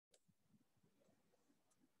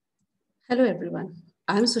Hello everyone.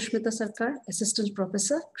 I am Sushmita Sarkar, Assistant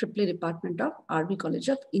Professor, Tripoli Department of RV College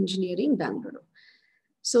of Engineering, Bangalore.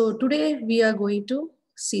 So today we are going to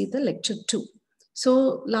see the lecture 2.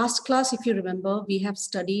 So last class, if you remember, we have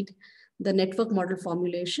studied the network model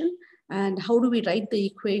formulation and how do we write the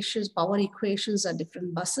equations, power equations at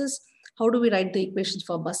different buses, how do we write the equations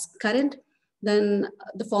for bus current, then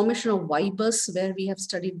the formation of Y bus, where we have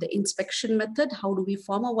studied the inspection method. How do we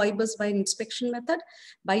form a Y bus by an inspection method?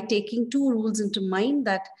 By taking two rules into mind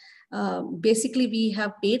that basically we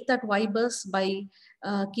have made that Y bus by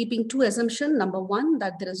keeping two assumptions. Number one,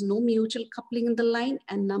 that there is no mutual coupling in the line.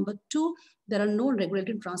 And number two, there are no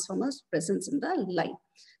regulating transformers present in the line.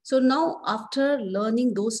 So now after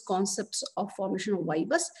learning those concepts of formation of Y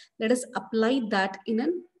bus, let us apply that in a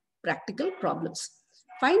practical problems.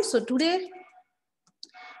 Fine, so today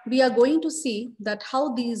we are going to see that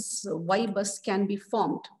how these Y bus can be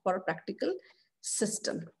formed for a practical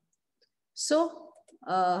system. So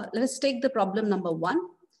let us take the problem number 1.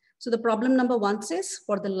 So the problem number 1 says,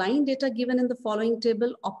 for the line data given in the following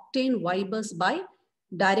table, obtain Y bus by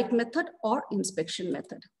direct method or inspection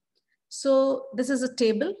method. So this is a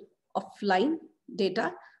table of line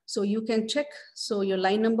data. So you can check. So your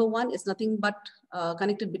line number 1 is nothing but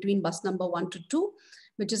connected between bus number 1 to 2,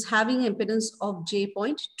 which is having impedance of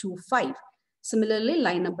J.25. Similarly,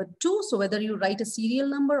 line number 2. So whether you write a serial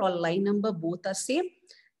number or line number, both are same.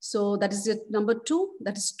 So that is it, number 2,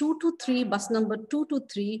 that is 2 to 3, bus number 2 to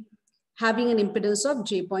 3, having an impedance of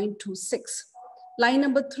J.26. Line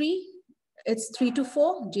number 3, it's 3 to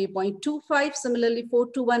 4, J.25. Similarly,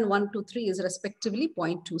 4 to 1, 1 to 3 is respectively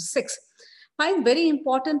 0.26. Fine, very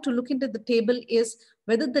important to look into the table is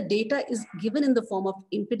whether the data is given in the form of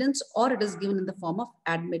impedance or it is given in the form of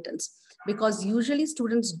admittance. Because usually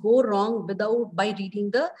students go wrong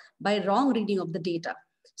by wrong reading of the data.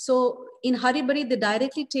 So in hurry-burry, they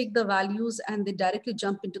directly take the values and they directly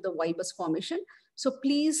jump into the Y bus formation. So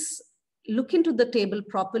please look into the table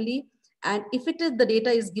properly. And if it is the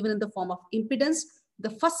data is given in the form of impedance,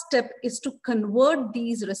 the first step is to convert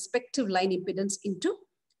these respective line impedance into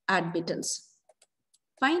admittance.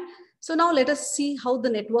 Fine. So now let us see how the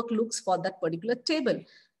network looks for that particular table.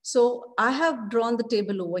 So I have drawn the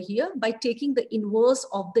table over here by taking the inverse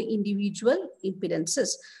of the individual impedances.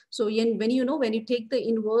 So when you take the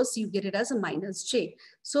inverse, you get it as a minus J.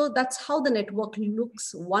 So that's how the network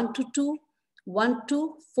looks: 1 to 2, 1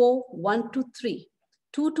 to 4, 1 to 3,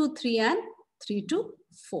 2 to 3, and 3 to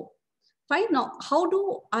 4. Fine. Now, how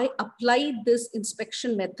do I apply this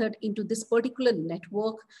inspection method into this particular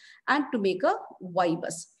network and to make a Y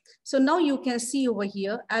bus? So now you can see over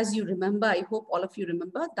here, as you remember, I hope all of you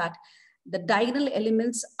remember that the diagonal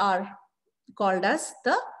elements are called as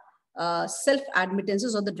the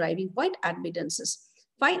self-admittances or the driving point admittances.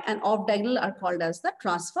 Fine, and off-diagonal are called as the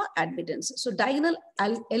transfer admittances. So diagonal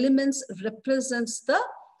elements represents the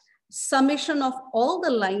summation of all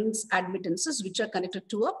the lines admittances which are connected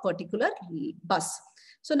to a particular bus.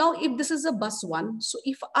 So now if this is a bus 1, so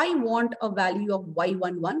if I want a value of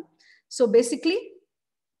Y11, so basically,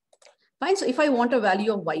 fine, so if I want a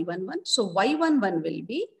value of Y11, so Y11 will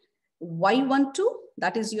be Y12,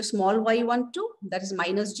 that is your small y12, that is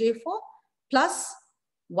minus J4, plus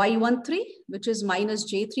Y13, which is minus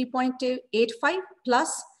J3.85,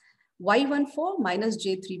 plus Y14 minus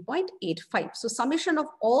J3.85. So summation of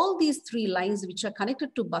all these three lines which are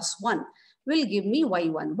connected to bus 1 will give me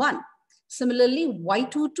Y11. Similarly,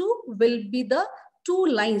 Y22 will be the two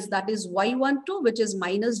lines, that is Y12, which is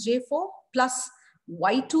minus J4, plus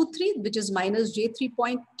Y23, which is minus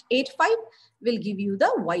J3.85, will give you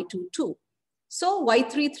the Y22. So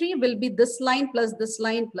Y33 will be this line plus this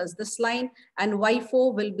line plus this line, and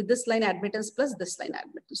Y4 will be this line admittance plus this line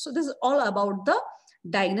admittance. So this is all about the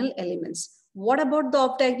diagonal elements. What about the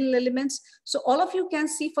off-diagonal elements? So all of you can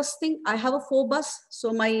see, first thing, I have a 4 bus.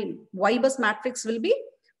 So my Y bus matrix will be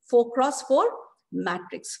 4 cross 4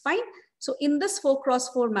 matrix. Fine. So in this 4 cross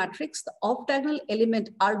 4 matrix, the off-diagonal element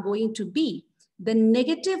are going to be the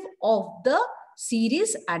negative of the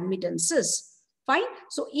series admittances. Fine.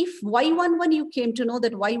 So if Y11, you came to know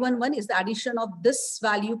that Y11 is the addition of this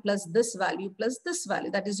value plus this value plus this value.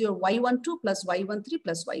 That is your Y12 plus Y13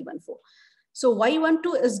 plus Y14. So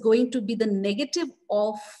Y12 is going to be the negative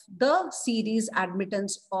of the series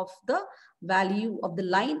admittance of the value of the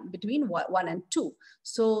line between 1 and 2.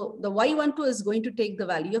 So the Y12 is going to take the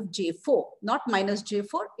value of J4, not minus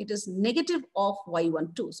J4. It is negative of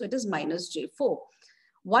Y12. So it is minus J4.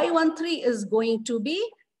 Y13 is going to be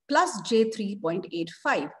plus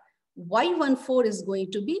J3.85. Y14 is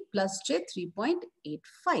going to be plus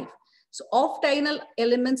J3.85. So off-diagonal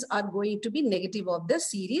elements are going to be negative of the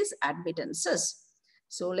series admittances.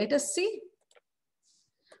 So let us see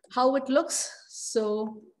how it looks.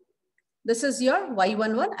 So this is your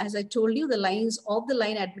Y11. As I told you, the lines of the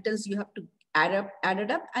line admittance you have to add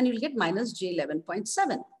it up, and you'll get minus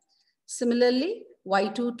J11.7. Similarly,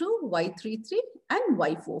 Y22, Y33, and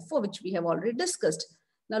Y44, which we have already discussed.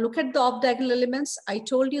 Now look at the off-diagonal elements. I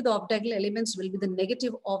told you the off-diagonal elements will be the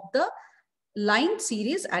negative of the line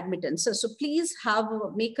series admittances. So please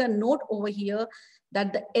make a note over here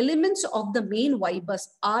that the elements of the main Y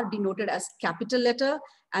bus are denoted as capital letter,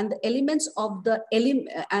 and the elements of the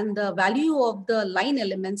and the value of the line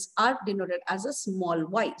elements are denoted as a small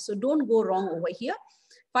y. So don't go wrong over here.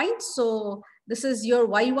 Fine. So this is your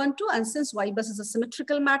Y12, and since Y bus is a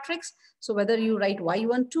symmetrical matrix, so whether you write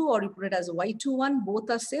Y12 or you put it as Y21, both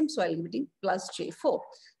are same. So I'll give it plus J4.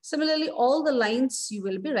 Similarly, all the lines you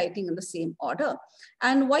will be writing in the same order.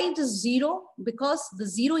 And why it is 0? Because the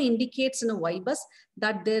 0 indicates in a Y bus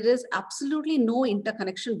that there is absolutely no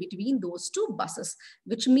interconnection between those two buses,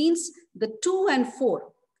 which means the 2 and 4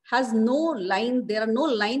 has no line. There are no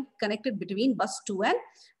line connected between bus 2 and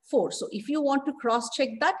 4. So if you want to cross-check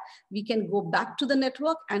that, we can go back to the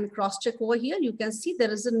network and cross-check over here. You can see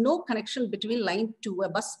there is no connection between line 2,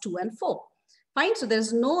 bus 2 and 4. Fine. So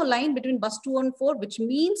there's no line between bus 2 and 4, which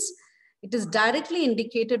means it is directly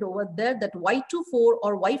indicated over there that Y24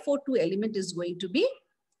 or Y42 element is going to be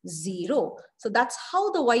 0. So that's how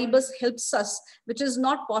the Y bus helps us, which is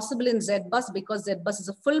not possible in Z bus because Z bus is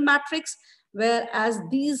a full matrix. Whereas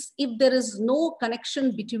these, if there is no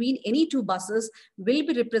connection between any two buses, will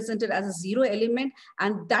be represented as a 0 element,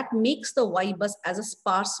 and that makes the Y bus as a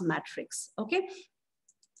sparse matrix. Okay.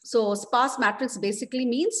 So sparse matrix basically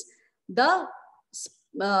means the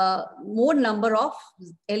more number of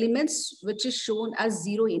elements which is shown as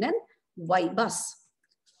 0 in an Y bus.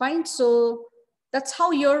 Fine. So that's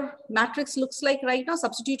how your matrix looks like right now.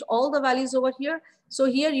 Substitute all the values over here. So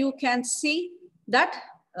here you can see that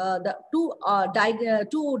the two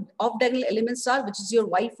off-diagonal elements are, which is your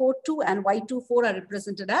Y42 and Y24 are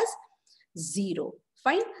represented as 0.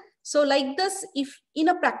 Fine. So like this, if in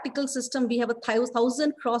a practical system, we have a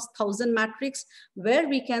 1000 cross 1000 matrix where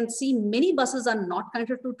we can see many buses are not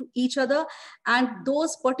connected to each other, and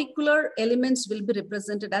those particular elements will be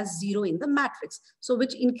represented as 0 in the matrix. So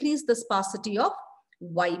which increase the sparsity of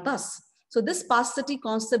Y bus. So this sparsity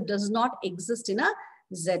concept does not exist in a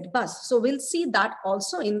Z bus. So we'll see that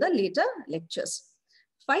also in the later lectures.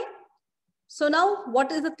 Fine. So now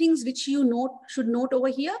what are the things which you should note over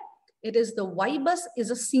here? It is the Y bus is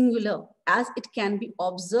a singular, as it can be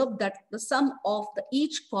observed that the sum of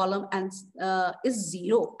each column and is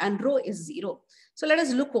 0 and row is 0. So let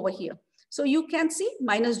us look over here. So you can see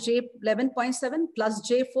minus J11.7 plus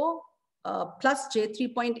J4 plus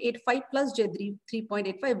J3.85 plus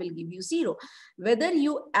J3.85 will give you 0. Whether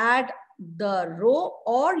you add the row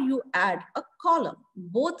or you add a column,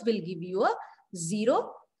 both will give you a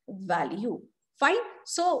 0 value. Fine.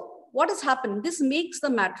 So what is happening? This makes the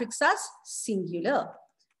matrix as singular.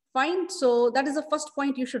 Fine. So that is the first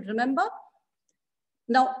point you should remember.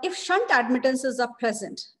 Now, if shunt admittances are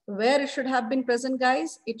present, where it should have been present,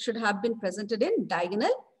 guys? It should have been presented in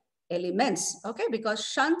diagonal elements. Okay, because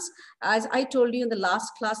shunts, as I told you in the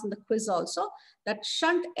last class in the quiz also, that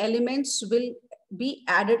shunt elements will be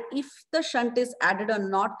added. If the shunt is added or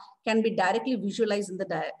not can be directly visualized in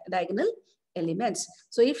the diagonal elements.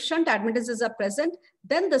 So if shunt admittances are present,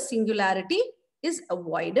 then the singularity is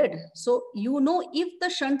avoided. So you know, if the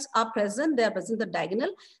shunts are present, they are present the diagonal,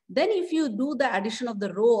 then if you do the addition of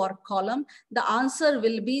the row or column, the answer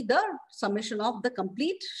will be the summation of the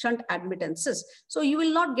complete shunt admittances. So you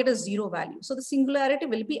will not get a 0 value. So the singularity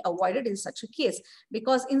will be avoided in such a case,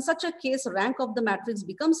 because in such a case, rank of the matrix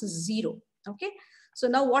becomes 0. Okay. So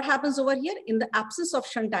now what happens over here? In the absence of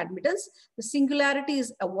shunt admittance, the singularity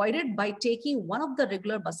is avoided by taking one of the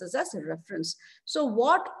regular buses as a reference. So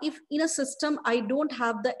what if in a system, I don't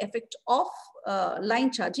have the effect of line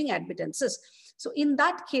charging admittances? So in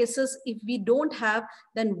that cases, if we don't have,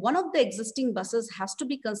 then one of the existing buses has to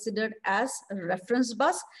be considered as a reference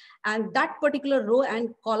bus, and that particular row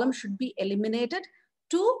and column should be eliminated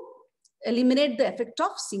to eliminate the effect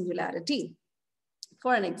of singularity.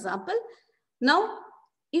 For an example, now,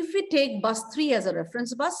 if we take bus 3 as a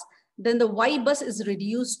reference bus, then the Y bus is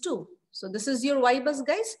reduced to. So this is your Y bus,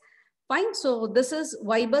 guys. Fine. So this is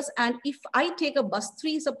Y bus. And if I take a bus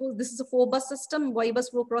 3, suppose this is a 4 bus system, Y bus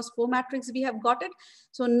 4 cross 4 matrix, we have got it.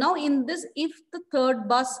 So now in this, if the third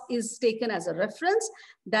bus is taken as a reference,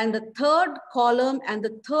 then the third column and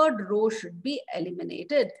the third row should be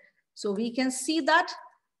eliminated. So we can see that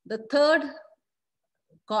the third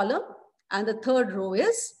column and the third row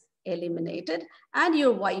is eliminated, and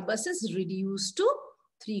your Y bus is reduced to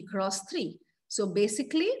 3 cross 3. So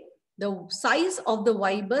basically, the size of the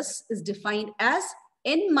Y bus is defined as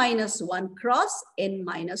n minus 1 cross n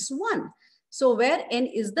minus 1. So where n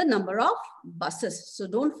is the number of buses. So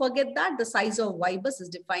don't forget that the size of Y bus is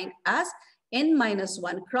defined as n minus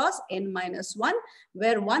 1 cross n minus 1,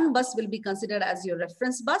 where one bus will be considered as your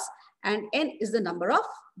reference bus and n is the number of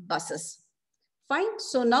buses. Fine.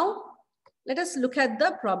 So now let us look at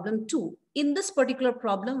the problem 2. In this particular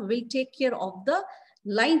problem, we'll take care of the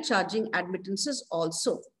line charging admittances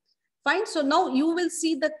also. Fine. So now you will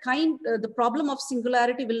see the problem of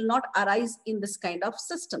singularity will not arise in this kind of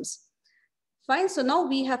systems. Fine. So now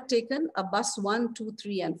we have taken a bus 1, 2,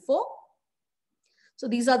 3, and 4. So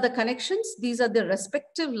these are the connections. These are the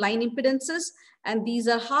respective line impedances, and these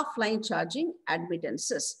are half line charging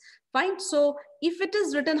admittances. Fine. So if it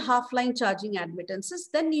is written half line charging admittances,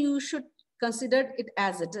 then you should consider it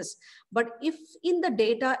as it is. But if in the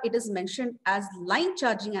data it is mentioned as line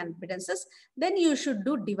charging admittances, then you should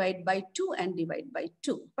do divide by 2 and divide by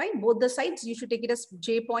 2. Fine. Both the sides you should take it as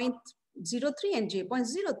j.03 and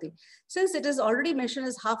j.03. Since it is already mentioned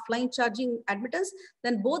as half line charging admittance,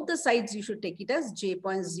 then both the sides you should take it as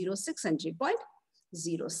j.06 and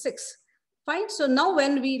j.06. Fine. So now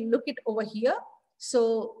when we look it over here,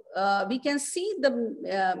 so we can see the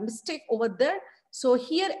mistake over there. So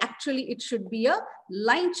here actually it should be a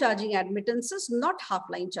line charging admittances, not half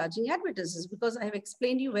line charging admittances, because I have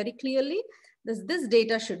explained you very clearly this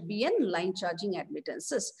data should be in line charging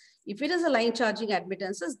admittances. If it is a line charging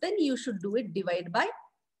admittances, then you should do it divide by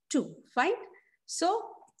 2. Fine. So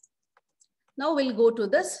now we'll go to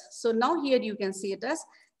this. So now here you can see it as,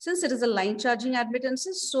 since it is a line charging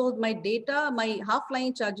admittances, so my data, my half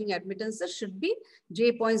line charging admittances should be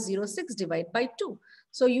j.06 divided by 2.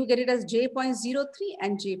 So you get it as j.03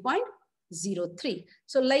 and j.03.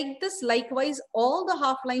 So like this, likewise, all the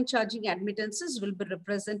half line charging admittances will be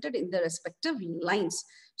represented in the respective lines.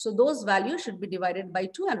 So those values should be divided by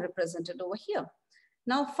 2 and represented over here.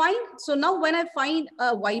 Now fine. So now when I find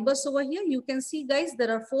a Y bus over here, you can see guys,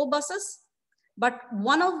 there are 4 buses, but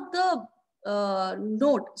one of the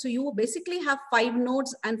node. So you basically have 5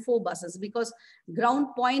 nodes and 4 buses, because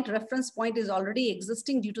ground point, reference point is already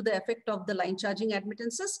existing due to the effect of the line charging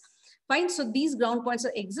admittances. Fine. So these ground points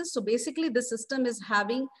exist. So basically the system is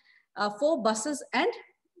having 4 buses and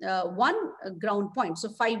 1 ground point. So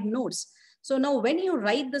 5 nodes. So now when you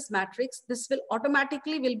write this matrix, this will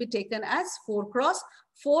automatically be taken as 4 cross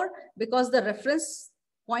 4, because the reference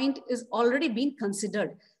point is already been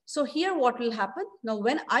considered. So here what will happen? Now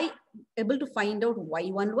when I able to find out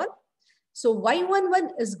Y11, so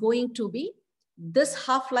Y11 is going to be this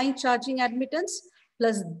half line charging admittance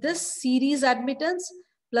plus this series admittance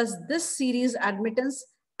plus this series admittance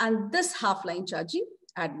and this half line charging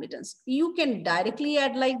admittance. You can directly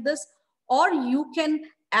add like this, or you can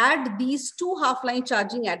add these 2 half line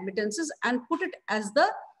charging admittances and put it as the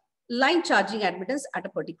line charging admittance at a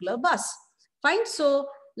particular bus. Fine. So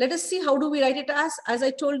let us see how do we write it as. As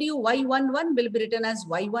I told you, Y11 will be written as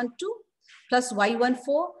Y12 plus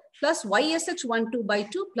Y14 plus YSH12 by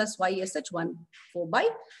 2 plus YSH14 by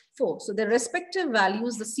 4. So the respective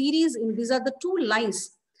values, the series in these are the 2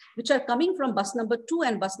 lines which are coming from bus number 2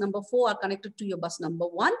 and bus number 4 are connected to your bus number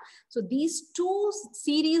 1. So these 2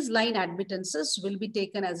 series line admittances will be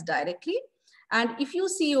taken as directly. And if you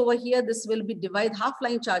see over here, this will be half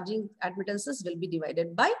line charging admittances will be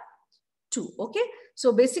divided by 2. Okay.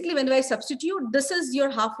 So basically when I substitute, this is your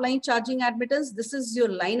half line charging admittance, this is your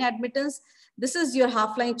line admittance, this is your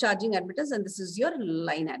half line charging admittance, and this is your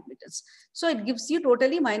line admittance. So it gives you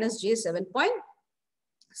totally minus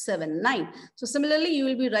J7.79. So similarly, you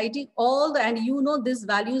will be writing all the, and you know these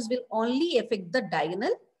values will only affect the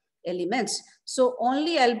diagonal elements. So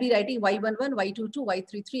only I'll be writing Y11, Y22,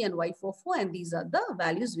 Y33, and Y44, and these are the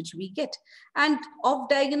values which we get. And off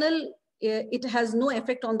diagonal, it has no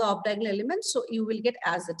effect on the off diagonal elements, so you will get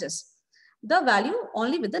as it is. The value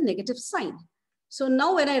only with the negative sign. So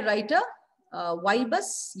now when I write a Y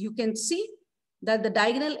bus, you can see that the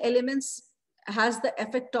diagonal elements has the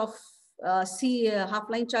effect of half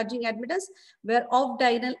line charging admittance, where off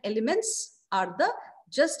diagonal elements are the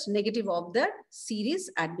just negative of the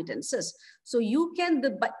series admittances. So you can,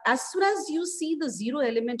 as soon as you see the 0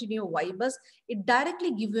 element in your Y bus, it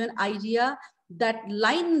directly gives you an idea that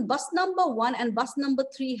line bus number 1 and bus number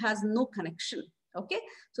 3 has no connection. Okay,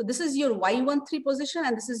 so this is your Y13 position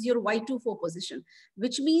and this is your Y24 position,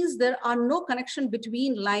 which means there are no connection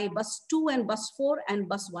between line bus 2 and bus 4 and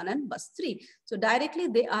bus 1 and bus 3. So directly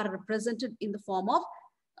they are represented in the form of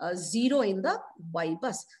 0 in the Y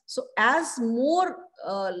bus. So as more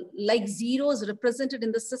like zeros represented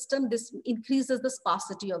in the system, this increases the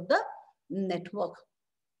sparsity of the network.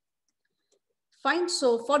 Fine.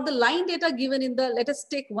 So for the line data given in the, let us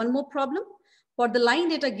take one more problem. For the line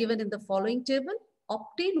data given in the following table,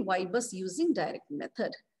 obtain Y bus using direct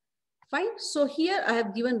method. Fine. So here I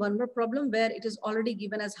have given one more problem where it is already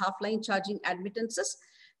given as half line charging admittances.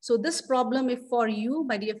 So this problem is for you,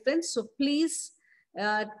 my dear friends. So please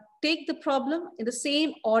take the problem in the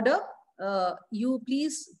same order. You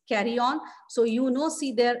please carry on. So you know,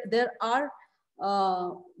 see there are,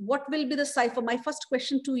 what will be the size for my first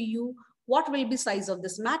question to you? What will be size of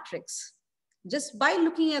this matrix? Just by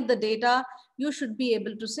looking at the data, you should be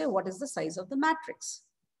able to say what is the size of the matrix.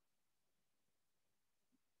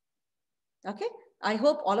 Okay, I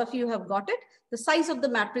hope all of you have got it. The size of the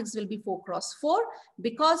matrix will be 4 cross 4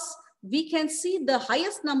 because we can see the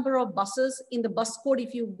highest number of buses in the bus code.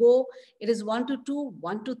 If you go, it is 1 to 2,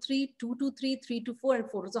 1 to 3, 2 to 3, 3 to 4, and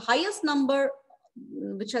 4. So highest number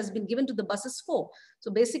which has been given to the bus is 4.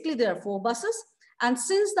 So basically there are 4 buses. And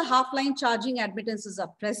since the half line charging admittances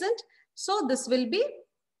are present, so this will be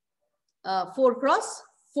 4 cross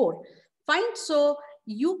 4. Fine. So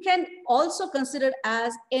you can also consider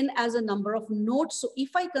as n as a number of nodes. So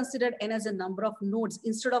if I consider n as a number of nodes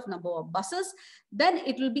instead of number of buses, then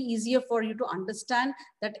it will be easier for you to understand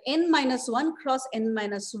that n minus 1 cross n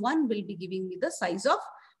minus 1 will be giving me the size of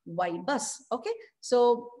Y bus. Okay.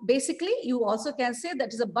 So basically you also can say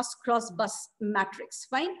that is a bus cross bus matrix.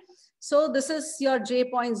 Fine. So this is your J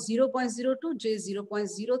point 0.02, J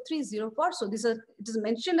 0.0304. So this is, it is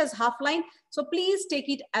mentioned as half line. So please take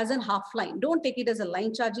it as a half line. Don't take it as a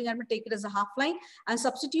line charging admit, take it as a half line and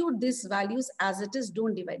substitute these values as it is.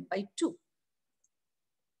 Don't divide by 2.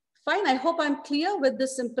 Fine. I hope I'm clear with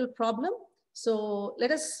this simple problem. So let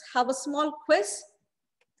us have a small quiz.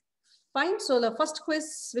 Fine. So the first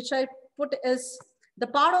quiz which I put is the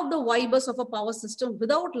part of the Y bus of a power system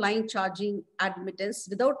without line charging admittance,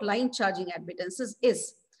 without line charging admittances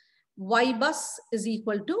is Y bus is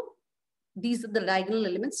equal to, these are the diagonal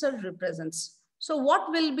elements are represents. So what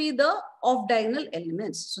will be the off diagonal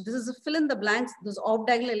elements? So this is a fill in the blanks. Those off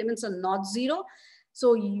diagonal elements are not 0.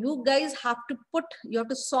 So you guys have to put, you have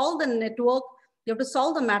to solve the network, you have to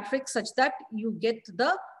solve the matrix such that you get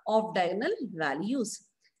the off diagonal values.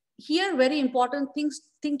 Here, very important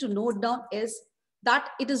thing to note down is that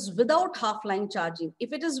it is without half line charging.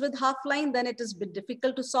 If it is with half line, then it is a bit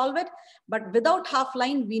difficult to solve it. But without half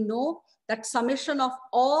line, we know that summation of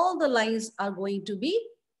all the lines are going to be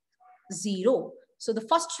 0. So the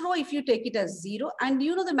first row, if you take it as 0, and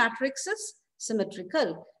you know the matrix is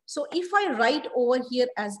symmetrical. So if I write over here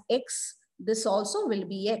as X, this also will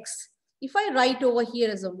be X. If I write over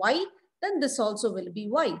here as a Y, then this also will be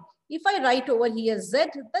Y. If I write over here Z,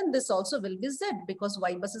 then this also will be Z because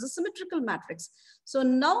Y bus is a symmetrical matrix. So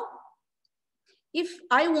now, if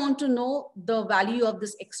I want to know the value of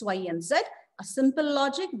this X, Y, and Z, a simple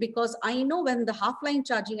logic, because I know when the half line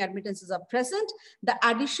charging admittances are present, the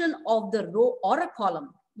addition of the row or a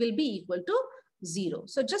column will be equal to 0.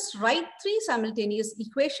 So just write 3 simultaneous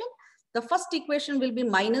equation. The first equation will be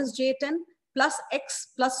minus J10 plus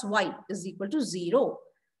X plus Y is equal to 0.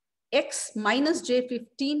 X minus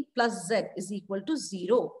J15 plus Z is equal to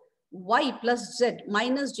 0. Y plus Z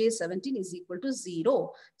minus J17 is equal to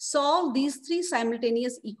 0. Solve these 3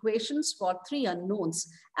 simultaneous equations for 3 unknowns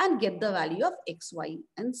and get the value of X, Y,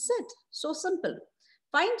 and Z. So simple.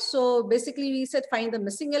 Fine. So basically we said find the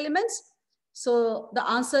missing elements. So the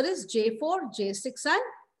answer is J4, J6,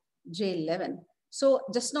 and J11. So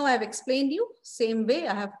just now I have explained you, same way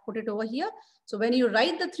I have put it over here. So when you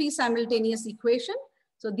write the 3 simultaneous equation,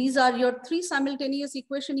 so these are your 3 simultaneous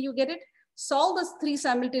equation, you get it. Solve the 3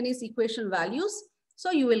 simultaneous equation values.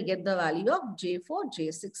 So you will get the value of J4,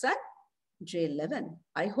 J6, and J11.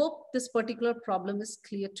 I hope this particular problem is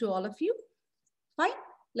clear to all of you. Fine.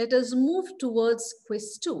 Let us move towards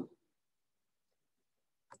quiz 2.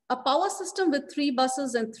 A power system with 3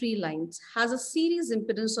 buses and 3 lines has a series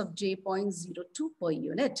impedance of J.02 per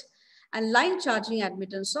unit and line charging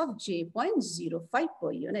admittance of J.05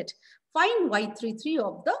 per unit. Find Y33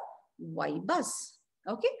 of the Y bus.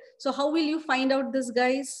 Okay, so how will you find out this,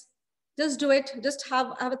 guys? Just do it. Just have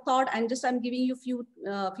a thought, and just I'm giving you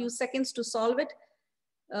few seconds to solve it.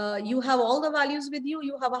 You have all the values with you.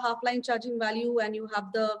 You have a half line charging value, and you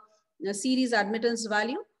have the series admittance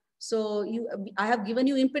value. So I have given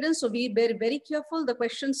you impedance. So be very, very careful. The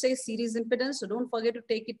question says series impedance. So don't forget to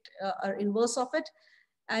take it inverse of it,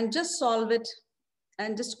 and just solve it.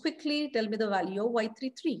 And just quickly tell me the value of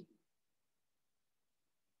Y33.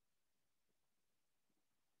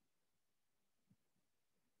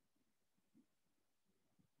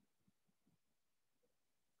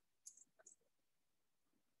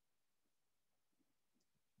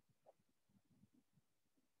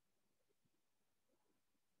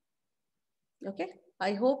 Okay,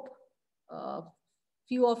 I hope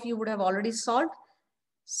few of you would have already solved.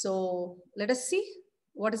 So let us see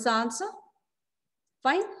what is the answer.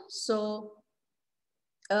 Fine. So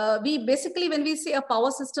we basically, when we say a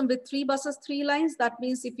power system with 3 buses, 3 lines, that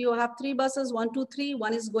means if you have 3 buses, 1, 2, 3,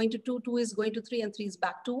 1 is going to 2, 2 is going to 3, and 3 is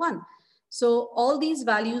back to 1. So all these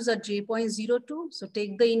values are J.02. So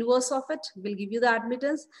take the inverse of it, will give you the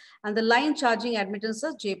admittance, and the line charging admittance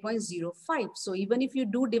is J.05. So even if you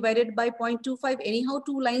do divide it by 0.25, anyhow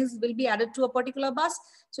 2 lines will be added to a particular bus.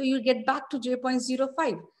 So you get back to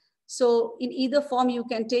J.05. So in either form you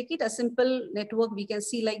can take it. A simple network we can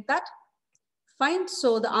see like that. Fine.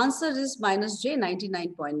 So the answer is minus J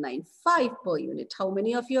 99.95 per unit. How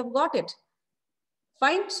many of you have got it?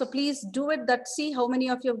 Fine. So please do it. That see how many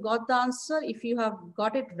of you have got the answer. If you have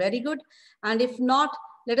got it, very good. And if not,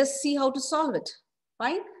 let us see how to solve it.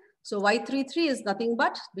 Fine. So Y33 is nothing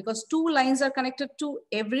but because 2 lines are connected to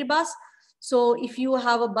every bus. So if you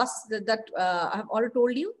have a bus that I have already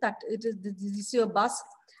told you that this is your bus,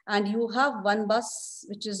 and you have one bus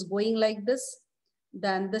which is going like this,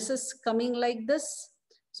 then this is coming like this.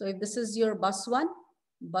 So if this is your bus 1,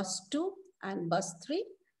 bus 2, and bus 3,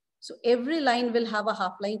 so every line will have a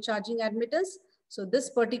half line charging admittance. So this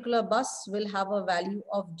particular bus will have a value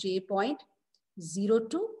of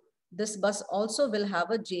J.02. This bus also will have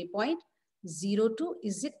a J.02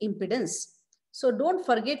 is it impedance. So don't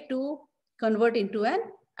forget to convert into an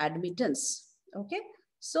admittance. Okay.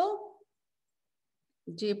 So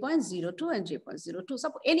J.02 and J.02.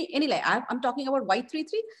 So any line, I'm talking about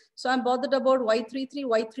Y33. So I'm bothered about Y33.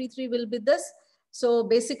 Y33 will be this. So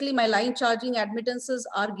basically my line charging admittances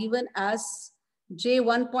are given as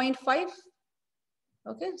J1.5.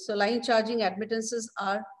 Okay, so line charging admittances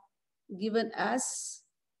are given as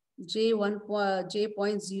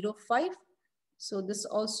J.05. So this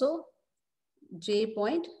also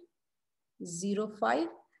J.05,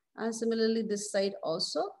 and similarly this side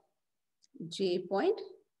also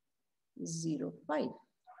J.05.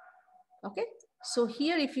 Okay, so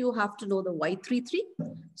here if you have to know the Y33,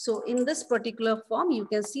 so in this particular form you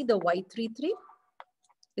can see the Y33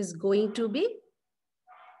 is going to be,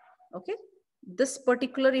 okay, this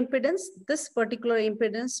particular impedance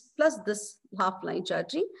plus this half line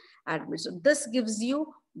charging admittance. So this gives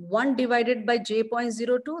you 1 divided by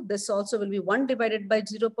J.02. This also will be 1 divided by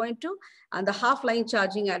 0.2, and the half line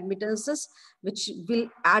charging admittances, which will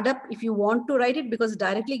add up if you want to write it, because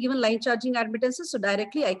directly given line charging admittances. So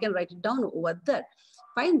directly I can write it down over there.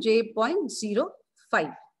 Find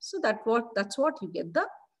J.05. So that's what you get the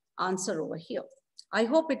answer over here. I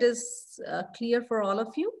hope it is clear for all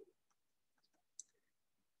of you.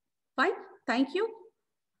 Fine, thank you.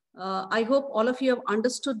 I hope all of you have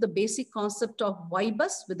understood the basic concept of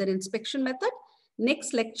Y-bus with an inspection method.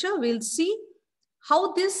 Next lecture, we'll see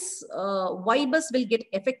how this Y-bus will get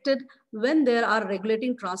affected when there are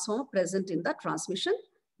regulating transformer present in the transmission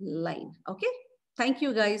line. Okay, thank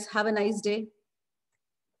you guys. Have a nice day.